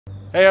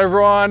Hey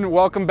everyone,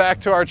 welcome back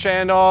to our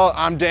channel.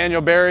 I'm Daniel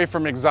Barry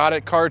from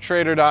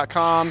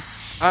exoticcartrader.com.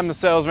 I'm the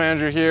sales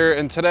manager here,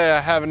 and today I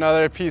have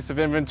another piece of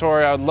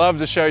inventory I would love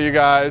to show you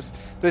guys.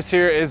 This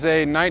here is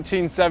a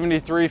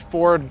 1973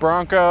 Ford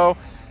Bronco.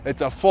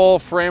 It's a full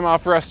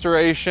frame-off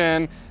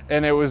restoration,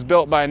 and it was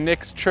built by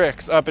Nick's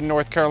Tricks up in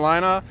North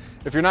Carolina.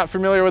 If you're not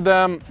familiar with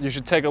them, you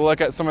should take a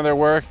look at some of their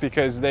work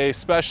because they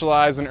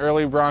specialize in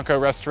early Bronco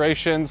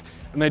restorations,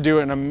 and they do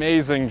an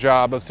amazing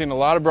job. I've seen a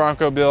lot of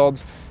Bronco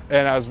builds,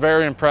 and I was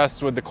very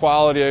impressed with the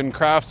quality and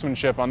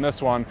craftsmanship on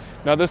this one.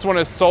 Now this one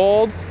is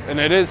sold and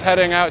it is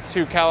heading out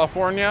to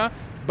California,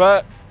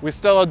 but we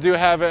still do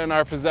have it in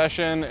our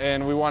possession,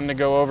 and we wanted to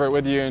go over it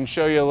with you and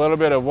show you a little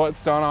bit of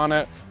what's done on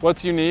it,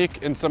 what's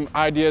unique, and some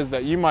ideas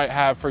that you might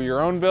have for your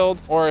own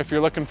build. Or if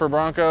you're looking for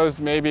Broncos,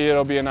 maybe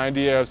it'll be an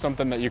idea of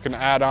something that you can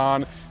add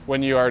on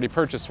when you already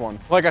purchased one.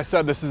 Like I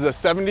said, this is a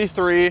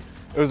 73. It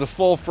was a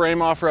full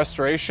frame-off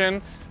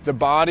restoration. The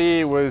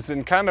body was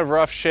in kind of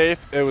rough shape.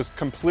 It was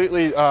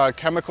completely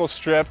chemical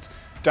stripped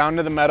down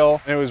to the metal.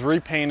 It was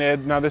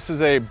repainted. Now this is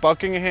a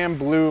Buckingham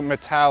Blue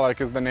Metallic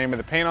is the name of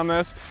the paint on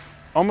this.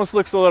 Almost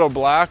looks a little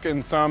black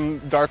in some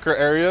darker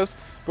areas,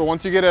 but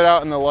once you get it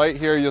out in the light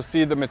here, you'll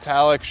see the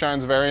metallic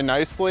shines very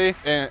nicely,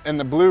 and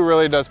the blue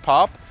really does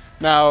pop.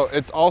 Now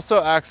it's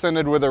also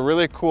accented with a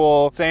really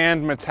cool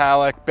sand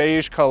metallic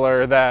beige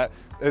color that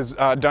is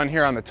done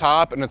here on the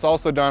top, and it's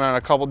also done on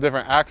a couple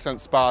different accent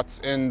spots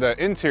in the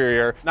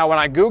interior. Now when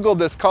I Googled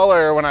this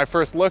color, when I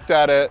first looked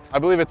at it, I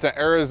believe it's an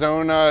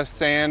Arizona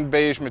sand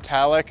beige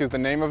metallic is the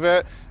name of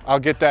it. I'll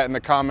get that in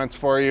the comments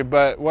for you,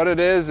 but what it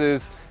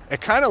is it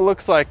kind of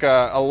looks like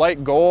a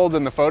light gold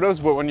in the photos,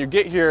 but when you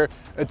get here,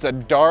 it's a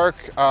dark,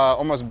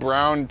 almost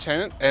brown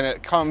tint, and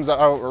it comes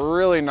out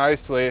really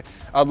nicely.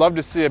 I'd love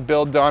to see a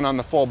build done on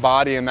the full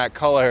body in that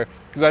color,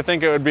 because I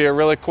think it would be a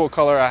really cool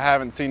color I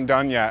haven't seen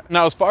done yet.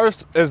 Now, as far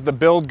as the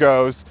build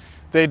goes,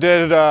 they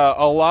did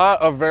a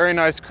lot of very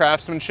nice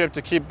craftsmanship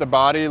to keep the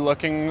body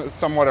looking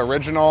somewhat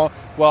original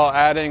while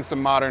adding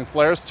some modern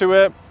flares to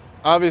it.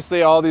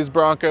 Obviously, all these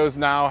Broncos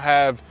now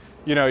have,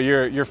 you know,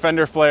 your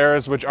fender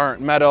flares, which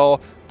aren't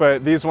metal,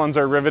 but these ones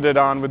are riveted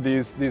on with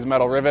these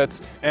metal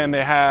rivets, and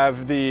they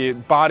have the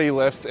body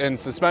lifts and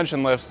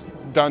suspension lifts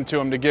done to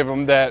them to give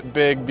them that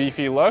big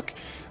beefy look.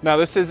 Now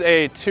this is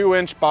a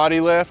 2-inch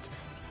body lift.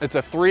 It's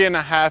a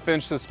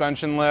 3.5-inch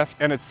suspension lift,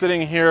 and it's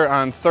sitting here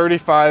on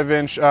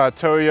 35-inch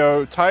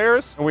Toyo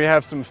tires. And we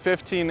have some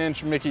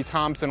 15-inch Mickey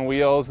Thompson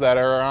wheels that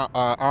are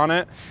on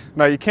it.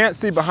 Now you can't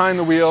see behind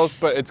the wheels,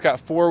 but it's got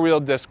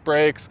 4-wheel disc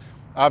brakes,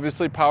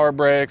 obviously power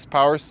brakes,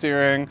 power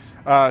steering,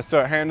 so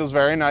it handles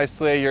very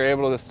nicely. You're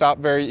able to stop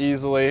very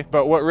easily.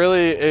 But what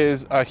really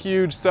is a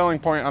huge selling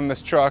point on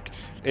this truck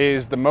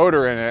is the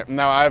motor in it.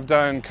 Now I've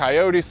done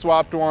Coyote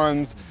swapped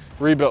ones,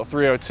 rebuilt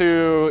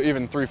 302,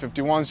 even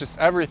 351s, just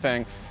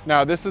everything.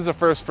 Now this is a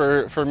first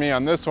for me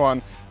on this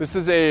one. This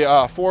is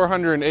a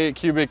 408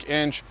 cubic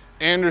inch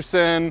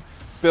Anderson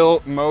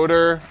built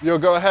motor. You'll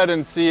go ahead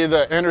and see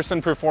the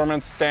Anderson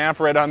Performance stamp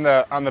right on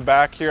the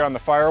back here on the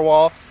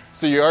firewall.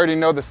 So you already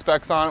know the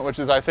specs on it, which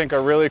is I think a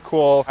really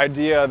cool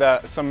idea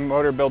that some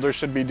motor builders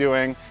should be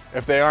doing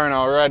if they aren't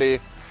already,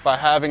 by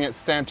having it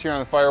stamped here on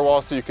the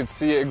firewall so you can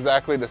see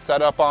exactly the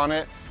setup on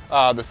it,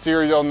 the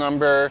serial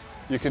number.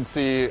 You can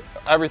see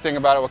everything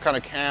about it, what kind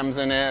of cams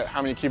in it,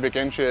 how many cubic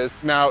inches.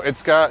 Now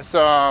it's got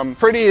some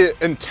pretty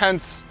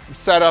intense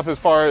setup as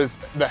far as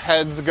the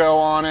heads go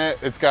on it.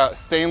 It's got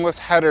stainless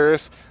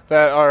headers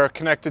that are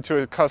connected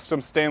to a custom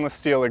stainless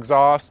steel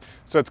exhaust.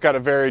 So it's got a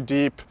very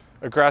deep,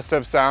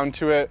 aggressive sound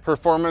to it.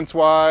 Performance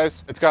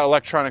wise, it's got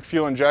electronic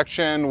fuel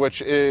injection,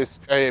 which is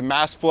a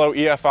mass flow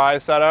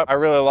EFI setup. I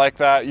really like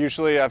that.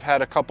 Usually I've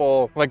had a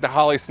couple like the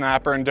Holly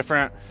Snapper and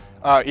different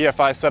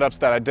EFI setups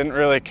that I didn't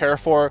really care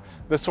for.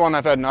 This one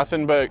I've had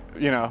nothing but,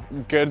 you know,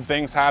 good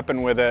things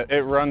happen with it.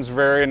 It runs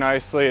very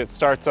nicely. It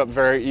starts up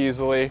very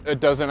easily. It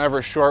doesn't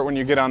ever short when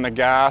you get on the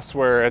gas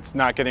where it's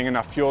not getting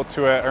enough fuel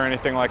to it or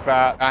anything like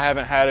that. I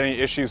haven't had any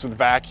issues with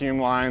vacuum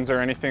lines or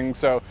anything.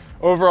 So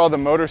overall, the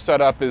motor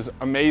setup is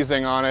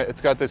amazing on it.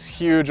 It's got this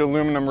huge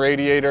aluminum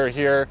radiator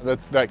here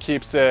that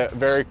keeps it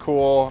very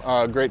cool,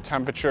 great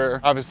temperature.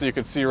 Obviously you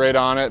can see right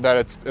on it that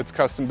it's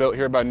custom built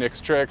here by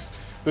Nick's Tricks.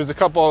 There's a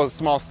couple of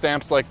small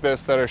stamps like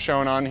this that are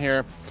shown on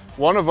here.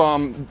 One of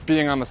them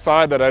being on the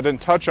side that I didn't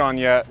touch on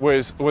yet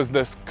was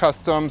this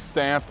custom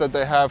stamp that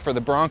they have for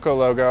the Bronco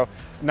logo.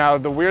 Now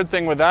the weird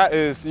thing with that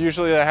is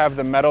usually they have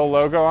the metal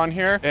logo on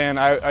here, and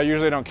I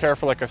usually don't care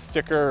for like a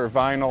sticker or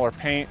vinyl or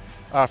paint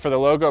for the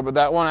logo, but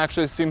that one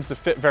actually seems to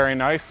fit very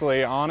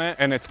nicely on it,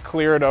 and it's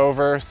cleared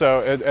over,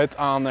 so it's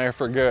on there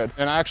for good.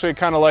 And I actually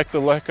kind of like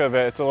the look of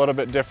it. It's a little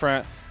bit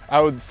different. I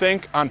would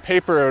think on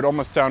paper it would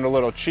almost sound a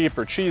little cheap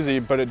or cheesy,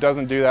 but it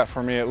doesn't do that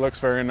for me. It looks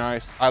very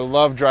nice. I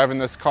love driving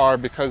this car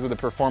because of the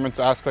performance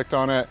aspect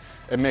on it.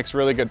 It makes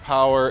really good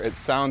power. It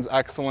sounds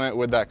excellent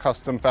with that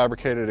custom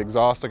fabricated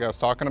exhaust like I was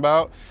talking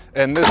about.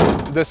 And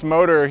this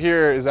motor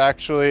here is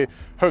actually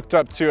hooked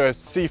up to a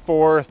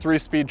C4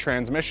 3-speed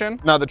transmission.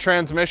 Now the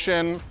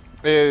transmission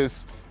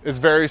is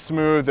very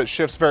smooth. It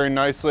shifts very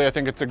nicely. I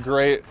think it's a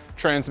great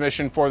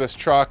transmission for this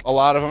truck. A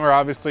lot of them are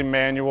obviously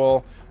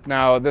manual.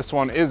 Now this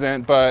one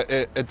isn't, but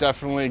it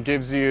definitely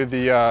gives you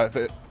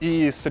the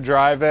ease to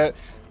drive it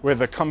with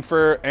the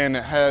comfort, and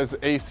it has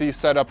AC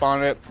set up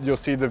on it. You'll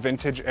see the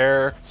vintage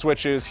air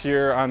switches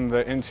here on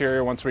the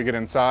interior once we get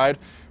inside.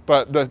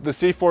 But the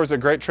C4 is a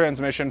great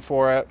transmission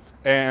for it.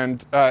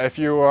 And if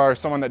you are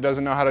someone that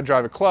doesn't know how to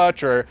drive a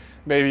clutch, or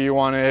maybe you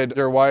wanted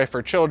your wife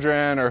or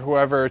children or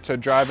whoever to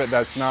drive it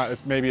that's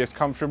not maybe as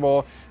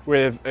comfortable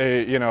with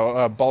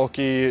a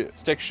bulky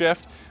stick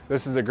shift,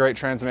 this is a great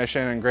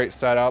transmission and great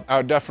setup. I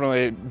would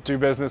definitely do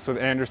business with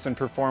Anderson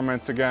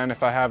Performance again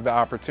if I have the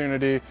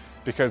opportunity,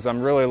 because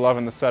I'm really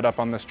loving the setup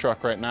on this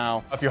truck right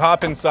now. If you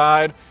hop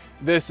inside,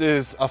 this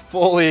is a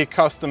fully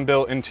custom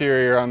built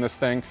interior on this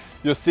thing.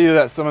 You'll see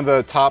that some of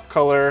the top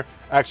color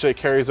actually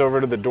carries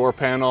over to the door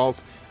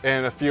panels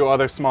and a few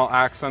other small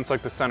accents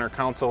like the center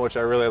console, which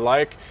I really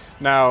like.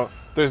 Now,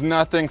 there's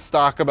nothing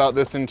stock about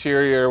this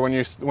interior when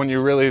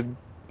you really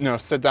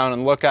sit down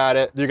and look at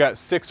it. You got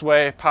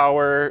 6-way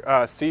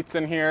power seats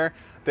in here.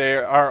 They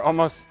are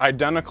almost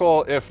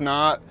identical, if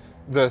not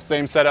the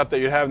same setup that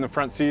you'd have in the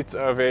front seats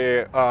of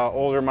a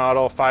older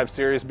model 5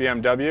 Series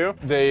BMW.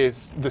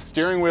 The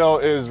steering wheel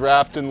is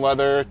wrapped in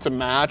leather to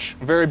match.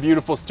 Very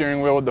beautiful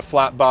steering wheel with the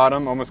flat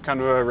bottom, almost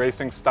kind of a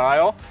racing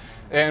style.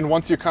 And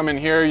once you come in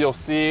here, you'll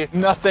see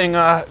nothing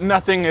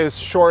is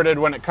shorted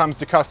when it comes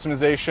to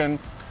customization.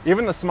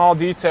 Even the small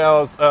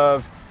details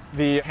of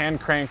the hand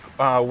crank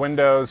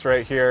windows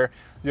right here,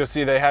 you'll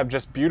see they have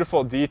just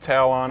beautiful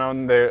detail on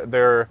them.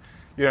 They're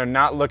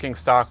not looking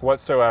stock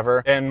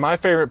whatsoever. And my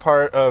favorite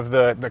part of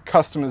the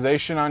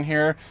customization on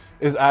here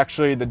is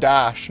actually the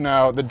dash.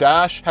 Now, the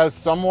dash has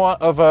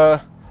somewhat of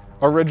a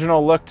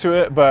original look to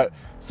it, but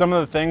some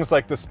of the things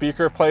like the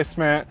speaker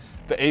placement,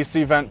 the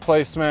AC vent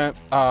placement,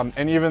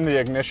 and even the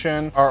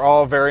ignition are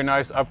all very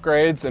nice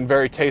upgrades and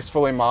very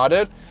tastefully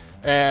modded.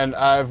 And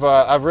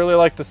I've really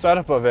liked the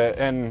setup of it,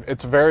 and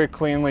it's very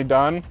cleanly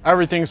done.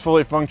 Everything's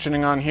fully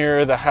functioning on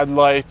here. The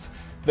headlights,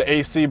 the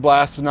AC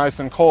blasts nice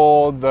and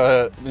cold.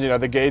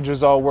 The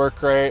gauges all work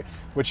great,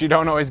 which you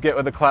don't always get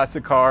with a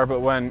classic car,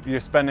 but when you're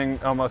spending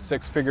almost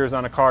 6 figures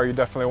on a car, you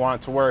definitely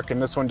want it to work, and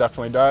this one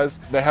definitely does.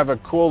 They have a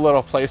cool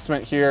little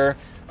placement here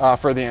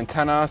for the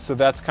antenna, so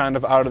that's kind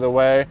of out of the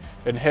way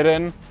and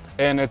hidden,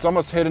 and it's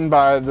almost hidden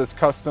by this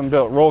custom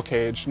built roll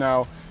cage.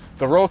 Now,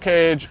 the roll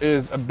cage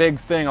is a big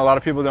thing a lot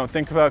of people don't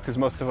think about, because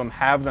most of them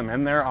have them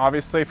in there,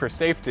 obviously, for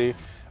safety.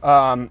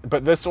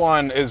 But this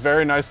one is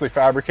very nicely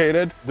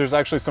fabricated. There's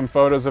actually some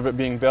photos of it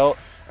being built,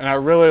 and I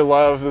really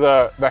love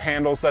the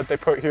handles that they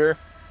put here.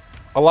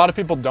 A lot of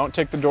people don't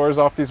take the doors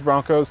off these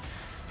Broncos,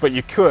 but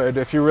you could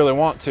if you really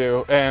want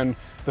to. And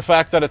the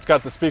fact that it's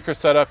got the speaker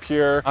set up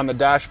here on the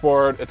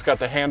dashboard, it's got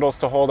the handles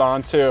to hold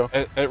on to,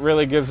 it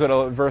really gives it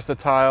a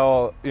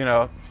versatile,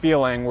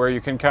 feeling where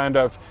you can kind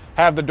of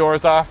have the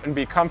doors off and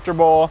be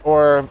comfortable,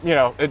 or,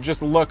 it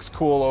just looks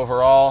cool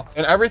overall.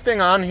 And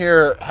everything on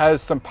here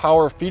has some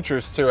power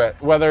features to it,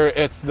 whether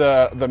it's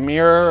the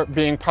mirror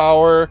being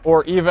power,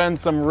 or even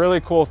some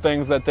really cool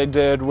things that they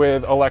did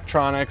with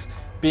electronics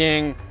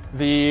being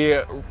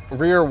the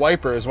rear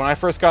wipers. When I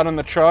first got in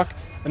the truck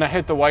and I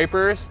hit the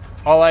wipers,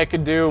 all I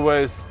could do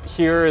was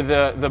hear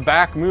the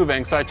back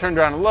moving. So I turned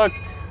around and looked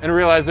and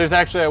realized there's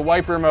actually a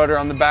wiper motor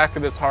on the back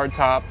of this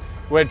hardtop,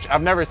 which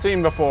I've never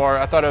seen before.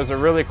 I thought it was a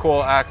really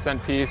cool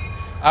accent piece.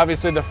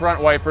 Obviously the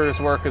front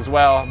wipers work as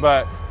well,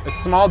 but it's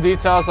small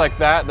details like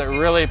that that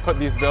really put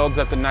these builds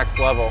at the next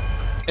level.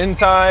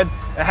 Inside,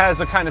 it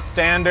has a kind of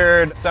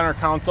standard center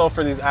console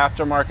for these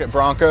aftermarket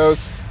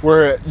Broncos,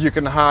 where you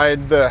can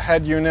hide the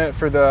head unit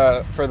for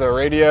the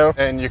radio,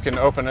 and you can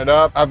open it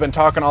up. I've been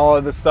talking all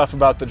of this stuff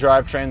about the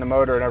drivetrain, the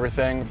motor, and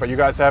everything, but you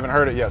guys haven't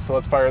heard it yet, so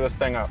let's fire this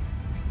thing up.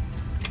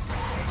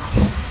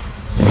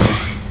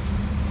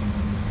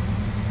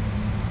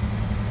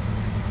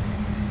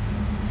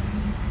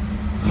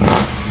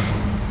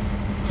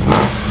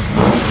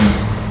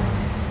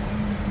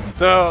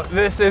 So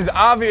this is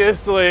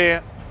obviously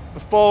the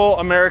full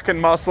American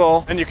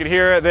muscle, and you can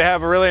hear it. They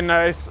have a really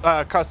nice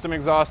custom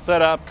exhaust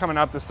setup coming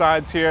out the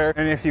sides here,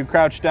 and if you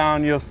crouch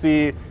down, you'll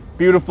see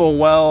beautiful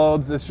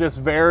welds. It's just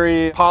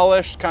very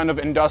polished, kind of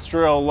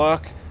industrial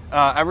look.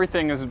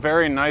 Everything is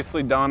very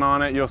nicely done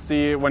on it. You'll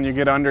see when you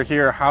get under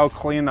here how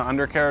clean the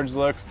undercarriage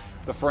looks.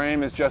 The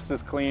frame is just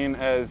as clean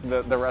as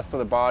the rest of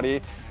the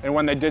body. And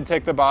when they did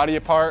take the body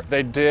apart,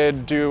 they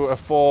did do a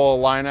full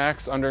Line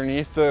X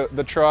underneath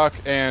the truck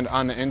and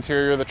on the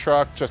interior of the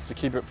truck, just to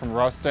keep it from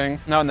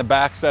rusting. Now in the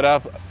back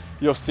setup,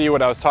 you'll see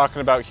what I was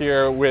talking about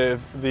here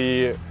with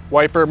the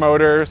wiper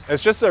motors.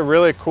 It's just a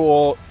really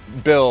cool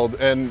build,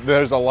 and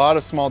there's a lot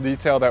of small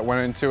detail that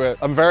went into it.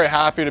 I'm very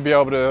happy to be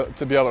able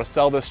to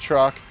sell this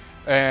truck,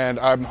 and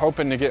I'm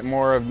hoping to get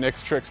more of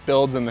Nick's Tricks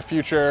builds in the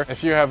future.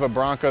 If you have a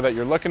Bronco that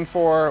you're looking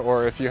for,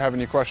 or if you have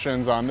any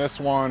questions on this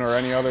one or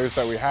any others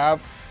that we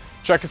have,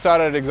 check us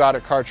out at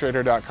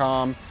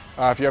exoticcartrader.com.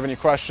 If you have any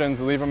questions,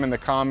 leave them in the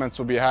comments.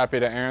 We'll be happy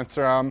to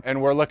answer them. And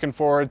we're looking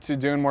forward to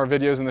doing more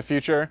videos in the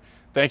future.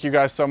 Thank you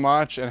guys so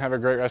much and have a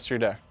great rest of your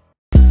day.